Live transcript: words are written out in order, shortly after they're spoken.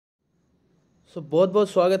सो बहुत बहुत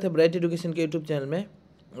स्वागत है ब्राइट एजुकेशन के यूट्यूब चैनल में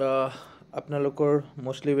अपना लोकर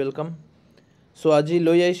मोस्टली वेलकम। सो आज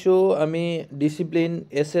लै आइसो आमी डिसिप्लिन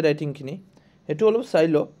एसे राइटिंग खिनी हेतु अलप चाइ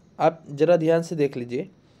लो आप जरा ध्यान से देख लीजिए।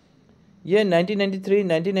 ये 1993,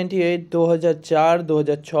 1998, 2004,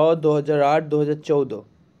 2006, 2008, 2014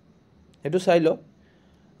 हेतु चाइ लो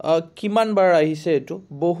किमान बार आहिसे हेतु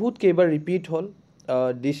बहुत केइबार रिपीट हल।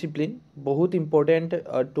 डिसिप्लिन बहुत इम्पर्टेन्ट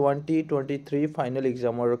 2023 फाइनल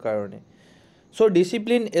एग्जाমৰ কাৰণে। सो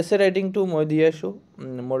डिसिप्लिन एसे राइटिंग तो मैं दी आसो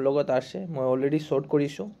मोर लगत आसे मैं अलरेडी शर्ट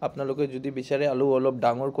करिसो आपनालोके जदि बिचारे आलु अलप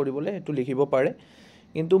डांगर करिबले हेतु लिखिब पारे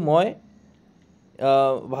किन्तु मैं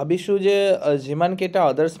भाबिसो जे जिमान केटा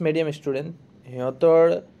अदार्स मीडियम स्टूडेंट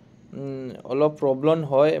हिहतर अलप प्रॉब्लम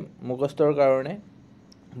হয় मुखस्थर कारणे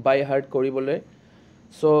बाय हार्ट करिबले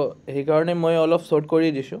सो हे कारणे मैं अलप शर्ट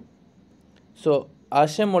करि दिसो। सो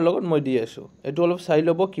आसे मोर लगत मैं दी आसो एटु अलप चाइ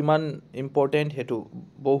लबो किमान इम्पर्टेन्ट हेतु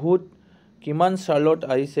बहुत किमान सालत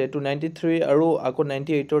आइसे 293 और आको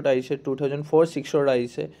 98 आइसे 2004 6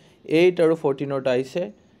 आइसे 8 और 14 आइसे।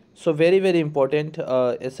 So very very important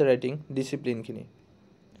essay writing discipline खिनि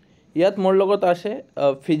इयात मोर लगत आसे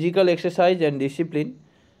physical exercise and discipline.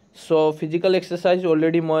 So physical exercise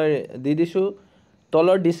already मैं दी दिसो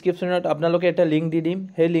तलर डिस्क्रिप्शनत आपनालोके एटा लिंक दी दिम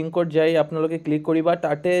हे लिंकत जाई आपनालोके क्लिक करिबा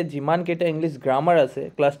ताते जिमान केटा इंग्लिश ग्रामार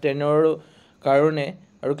आसे क्लास 10 कारणे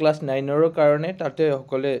और क्लास 9 कारणे ताते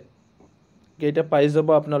सकले केटा पाइ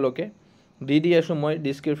जाब आपनालोके दी आसो मैं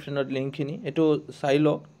डिस्क्रिप्शनत लिंकखिनि एटु चाइ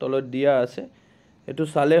लो तलत दिया आसे एटु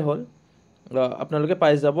चाले हल आपनालोके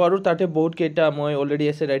पाइ जाब और ताते बहुत केटा मैं अलरेडी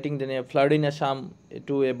एसे राइटिंग देने फ्लाड इन आसाम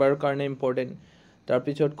एटु एबार कारणे इम्पर्टेन्ट तार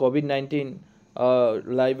पिছত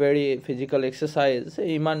कोविड-19 लाइब्रेरी फिजिकल एक्सारसाइज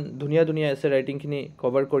इमान धुनिया धुनिया एसे राइटिंग खिनि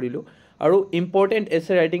कवर करिलो और इम्पर्टेन्ट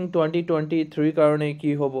एसे राइटिंग 2023 कारणे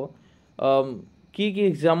कि हबो কি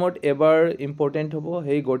এক্সামত এবাৰ ইম্পৰ্টেণ্ট হ'ব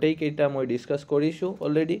সেই গোটেইকেইটা মই ডিছকাছ কৰিছোঁ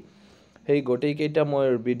অলৰেডি সেই গোটেইকেইটা মই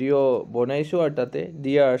ভিডিঅ' বনাইছোঁ আৰু তাতে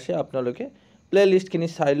দিয়া আছে আপোনালোকে প্লে লিষ্টখিনি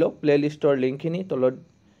চাই লওক প্লে লিষ্টৰ লিংকখিনি তলত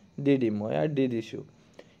দি দিম মই আৰু দি দিছোঁ।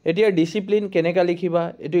 এতিয়া ডিচিপ্লিন কেনেকৈ লিখিবা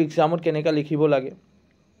এইটো এক্সামত কেনেকৈ লিখিব লাগে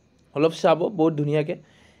অলপ চাব বহুত ধুনীয়াকৈ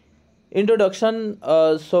introduction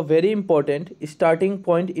so very important starting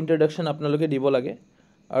point introduction আপোনালোকে দিব লাগে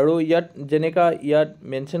আৰু ইয়াত যেনেকা ইয়াত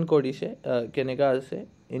মেনশন কৰিছে কেনেকা আছে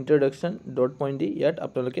ইন্ট্ৰডাকশ্যন ডট পইণ্ট দি ইয়াত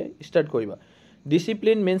আপোনালোকে ষ্টাৰ্ট কৰিবা।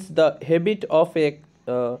 Discipline means the habit of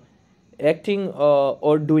acting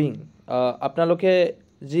or doing আপোনালোকে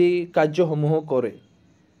যি কাৰ্যসমূহ কৰে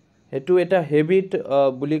সেইটো এটা হেবিট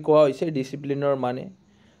বুলি কোৱা হৈছে ডিচিপ্লিনৰ মানে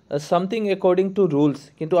সামথিং একৰ্ডিং টু ৰুলছ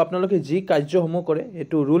কিন্তু আপোনালোকে যি কাৰ্যসমূহ কৰে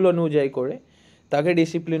সেইটো ৰুল অনুযায়ী কৰে তাকে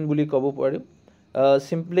ডিচিপ্লিন বুলি ক'ব পাৰোঁ।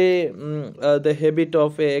 Simply the habit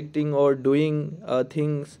of acting or doing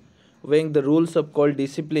things weighing the rules of called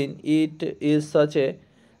discipline it is such a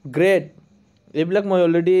great এইবিলাক মই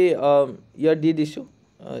অলৰেডি ইয়াত দি দিছোঁ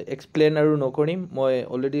এক্সপ্লেইন আৰু নকৰিম মই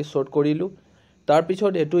অলৰেডি শ্বৰ্ট কৰিলোঁ তাৰ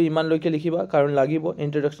পিছত এইটো ইমানলৈকে লিখিবা কাৰণ লাগিব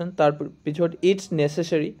ইন্ট্ৰডাকশ্যন তাৰ পিছত ইটছ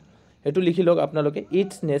নেচেচাৰী এইটো লিখি লওক আপোনালোকে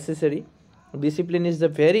it's necessary discipline is the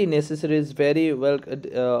very necessary is very well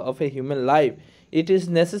of a human life. It is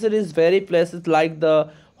necessary in very places like the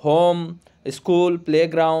home, school,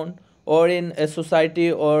 playground or in a society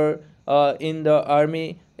or in the army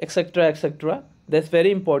etc etc. That's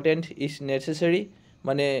very important is necessary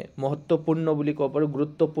মানে महत्वपूर्ण বুলি ক'ব পাৰো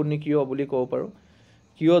গুৰুত্বপূৰ্ণ কিয় বুলি ক'ব পাৰো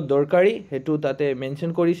কিয় দৰকাৰী হেতু তাতে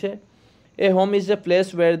মেনশন কৰিছে। A home is a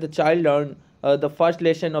place where the child learn the first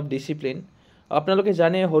lesson of discipline. আপোনালোকে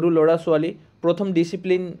জানে সৰু ল'ৰা ছোৱালী প্ৰথম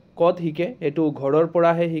ডিসিপ্লিন কত শিকে এটো ঘৰৰ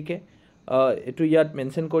পৰাহে শিকে এটো ইয়াত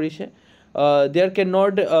মেনশন কৰিছে। There can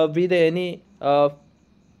not be the any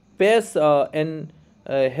pace and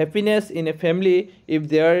happiness in a family if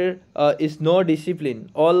there is no discipline.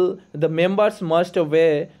 All the members must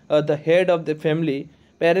obey the head of the family.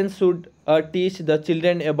 Parents should teach the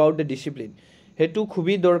children about the discipline. হেতু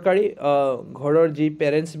খুবই দৰকাৰী ঘৰৰ যি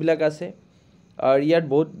পেৰেন্টস বিলাক আছে আৰু ইয়াত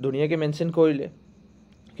বহুত ধুনিয়াকৈ মেনশন কৰিলে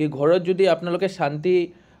কি ঘৰত যদি আপোনালোকে শান্তি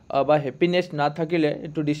বা হ্যাপিনেস না থাকিলে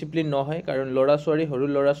এটো ডিসিপ্লিন নহয় কাৰণ ল'ৰা ছোৱালী সৰু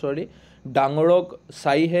ল'ৰা ছোৱালী ডাঙৰক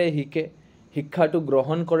চাইহে শিকে শিক্ষাটো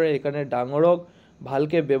গ্ৰহণ কৰে এইকাৰণে ডাঙৰক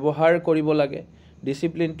ভালকে ব্যৱহাৰ কৰিব লাগে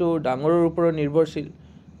ডিসিপ্লিনটো ডাঙৰৰ ওপৰত নিৰ্ভৰশীল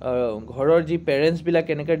ঘৰৰ যি পেৰেন্টস বিলাক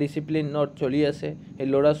কেনেকা ডিসিপ্লিনত চলি আছে এই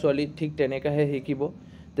ল'ৰা ছোৱালী ঠিক তেনেকাহে শিকিব।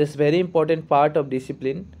 This very important part of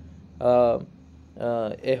discipline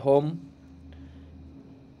A home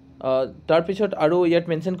তাৰ পিছত আৰু ইয়াত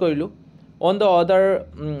মেনশন কৰিলো on the other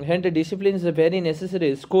hand discipline is very necessary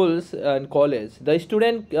in schools and college. The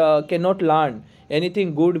student cannot learn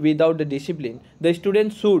anything good without the discipline. The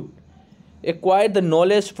student should acquire the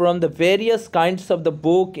knowledge from the various kinds of the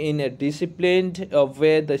book in a disciplined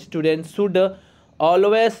way. The students should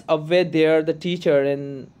always obey the teacher,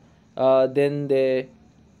 and then they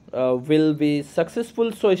will be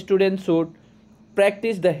successful. So students should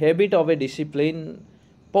practice the habit of a discipline.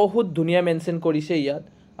 বহুত ধুনীয়া mention কৰিছে ইয়াত,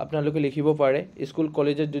 আপোনালোকে লিখিব পাৰে। School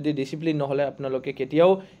কলেজত যদি discipline নহ'লে আপোনালোকে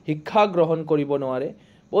কেতিয়াও শিক্ষা গ্ৰহণ কৰিব নোৱাৰে।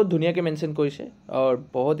 बहुत दुनिया के मेंशन कोई से और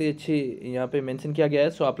बहुत ही अच्छी यहाँ पे मेंशन किया गया है।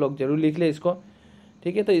 सो आप लोग ज़रूर लिख लें इसको,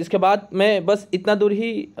 ठीक है। तो इसके बाद मैं बस इतना दूर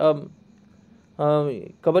ही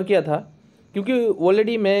कवर किया था, क्योंकि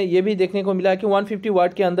ऑलरेडी मैं ये भी देखने को मिला कि 150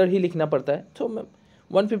 वर्ड के अंदर ही लिखना पड़ता है। सो मैं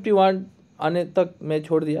 150 वर्ड आने तक मैं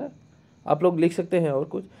छोड़ दिया, आप लोग लिख सकते हैं और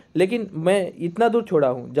कुछ, लेकिन मैं इतना दूर छोड़ा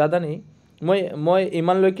हूँ, ज़्यादा नहीं। मैं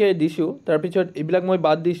इमानলৈকে দিছোঁ, তাৰপিছত এইবিলাক মই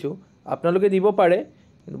বাদ দিছোঁ, আপোনালোকে দিব পাৰে,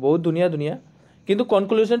 বহুত ধুনীয়া কিন্তু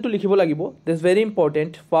কনক্লুজনটো লিখিব লাগিব। দিছ ভেৰি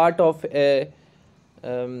ইম্পৰ্টেণ্ট পাৰ্ট অফ এ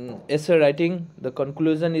এছে writing. The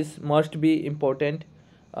conclusion is must B important,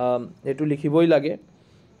 এইটো লিখিবই লাগে।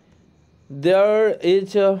 There is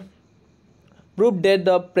proof that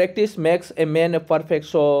the practice makes a man perfect.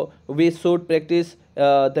 So we should practice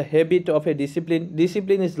the habit of a discipline.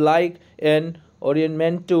 Discipline is like an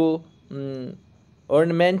ornament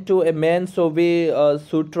to a man, so we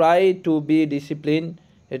should try to be disciplined.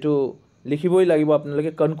 एटू लिखिबई लागिब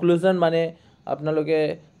आपनालोके। Conclusion माने आपनालोके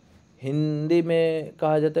हिंदी में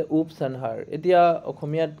कहा जाता है उपसंहार। एतिया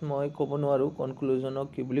अखमियात मैं कब নোৱাৰো कनक्लूजनक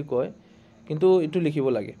कि बुली कय, किन्तु एटू लिखिब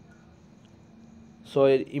लागे। सो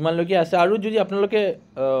इमानলৈকে আছে। আৰু যদি আপোনালোকে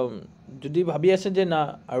যদি ভাবি আছে যে না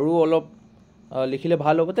আৰু অলপ লিখিলে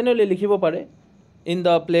ভাল হ'ব, তেনেহ'লে লিখিব পাৰে। In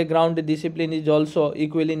the play ground discipline is also'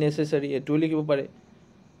 equally necessary, এইটোও লিখিব পাৰে।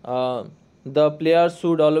 The players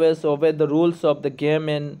should always অবে the rules of the game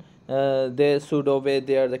and they should অবে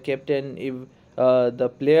the captain. If the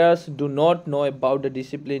players do not no' about the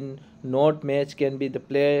discipline, not match can B the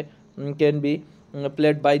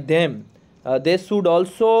played by them. They should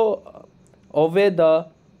also obey the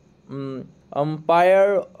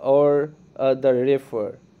umpire or the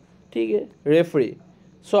referee, ठीक है, referee.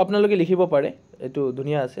 सो আপোনালোকে লিখিব পাৰে, এইটো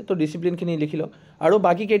ধুনীয়া আছে। তো ডিচিপ্লিনখিনি লিখি লওক, আৰু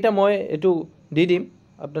বাকী কেইটা মই এইটো দি দিম,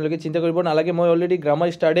 আপোনালোকে চিন্তা কৰিব নালাগে। মই অলৰেডি গ্ৰামাৰ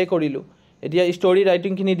ষ্টাৰ্টেই কৰিলোঁ। এতিয়া ষ্টৰি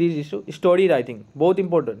ৰাইটিংখিনি দি দিছোঁ। ষ্টৰি ৰাইটিং বহুত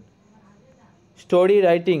ইম্পৰ্টেণ্ট। ষ্টৰি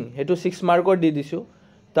ৰাইটিং সেইটো 6 মাৰ্কৰ দি দিছোঁ।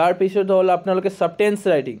 তাৰপিছত হ'ল আপোনালোকে ছাবটেন্স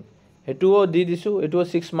ৰাইটিং, সেইটোও দি দিছোঁ। এইটোও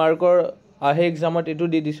 6 মাৰ্কৰ আহে এক্সামত, এইটো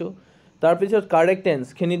দি দিছোঁ। তাৰপিছত কাৰেক্ট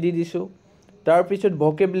টেন্সখিনি দি দিছোঁ। তাৰপিছত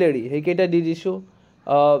ভকেবুলাৰী সেইকেইটা দি দিছোঁ।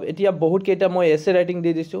 এতিয়া বহুতকেইটা মই এছে ৰাইটিং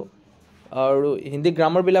দি দিছোঁ, আৰু হিন্দী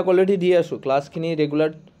গ্ৰামাৰবিলাক অলৰেডি দি আছোঁ। ক্লাছখিনি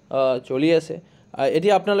ৰেগুলাৰ চলি আছে।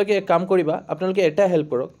 এতিয়া আপোনালোকে এক কাম কৰিবা, আপোনালোকে এটা হেল্প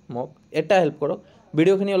কৰক, মোক এটা হেল্প কৰক,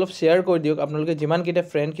 ভিডিঅ'খিনি অলপ শ্বেয়াৰ কৰি দিয়ক। আপোনালোকে যিমানকেইটা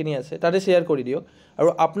ফ্ৰেণ্ডখিনি আছে তাতে শ্বেয়াৰ কৰি দিয়ক। আৰু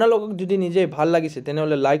আপোনালোকক যদি নিজে ভাল লাগিছে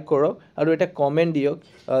তেনেহ'লে লাইক কৰক, আৰু এটা কমেণ্ট দিয়ক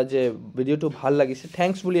যে ভিডিঅ'টো ভাল লাগিছে,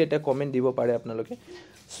 থেংকছ বুলি এটা কমেণ্ট দিব পাৰে আপোনালোকে।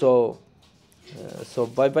 চ'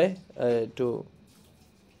 বাই বাই। এইটো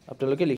আপোনালোকে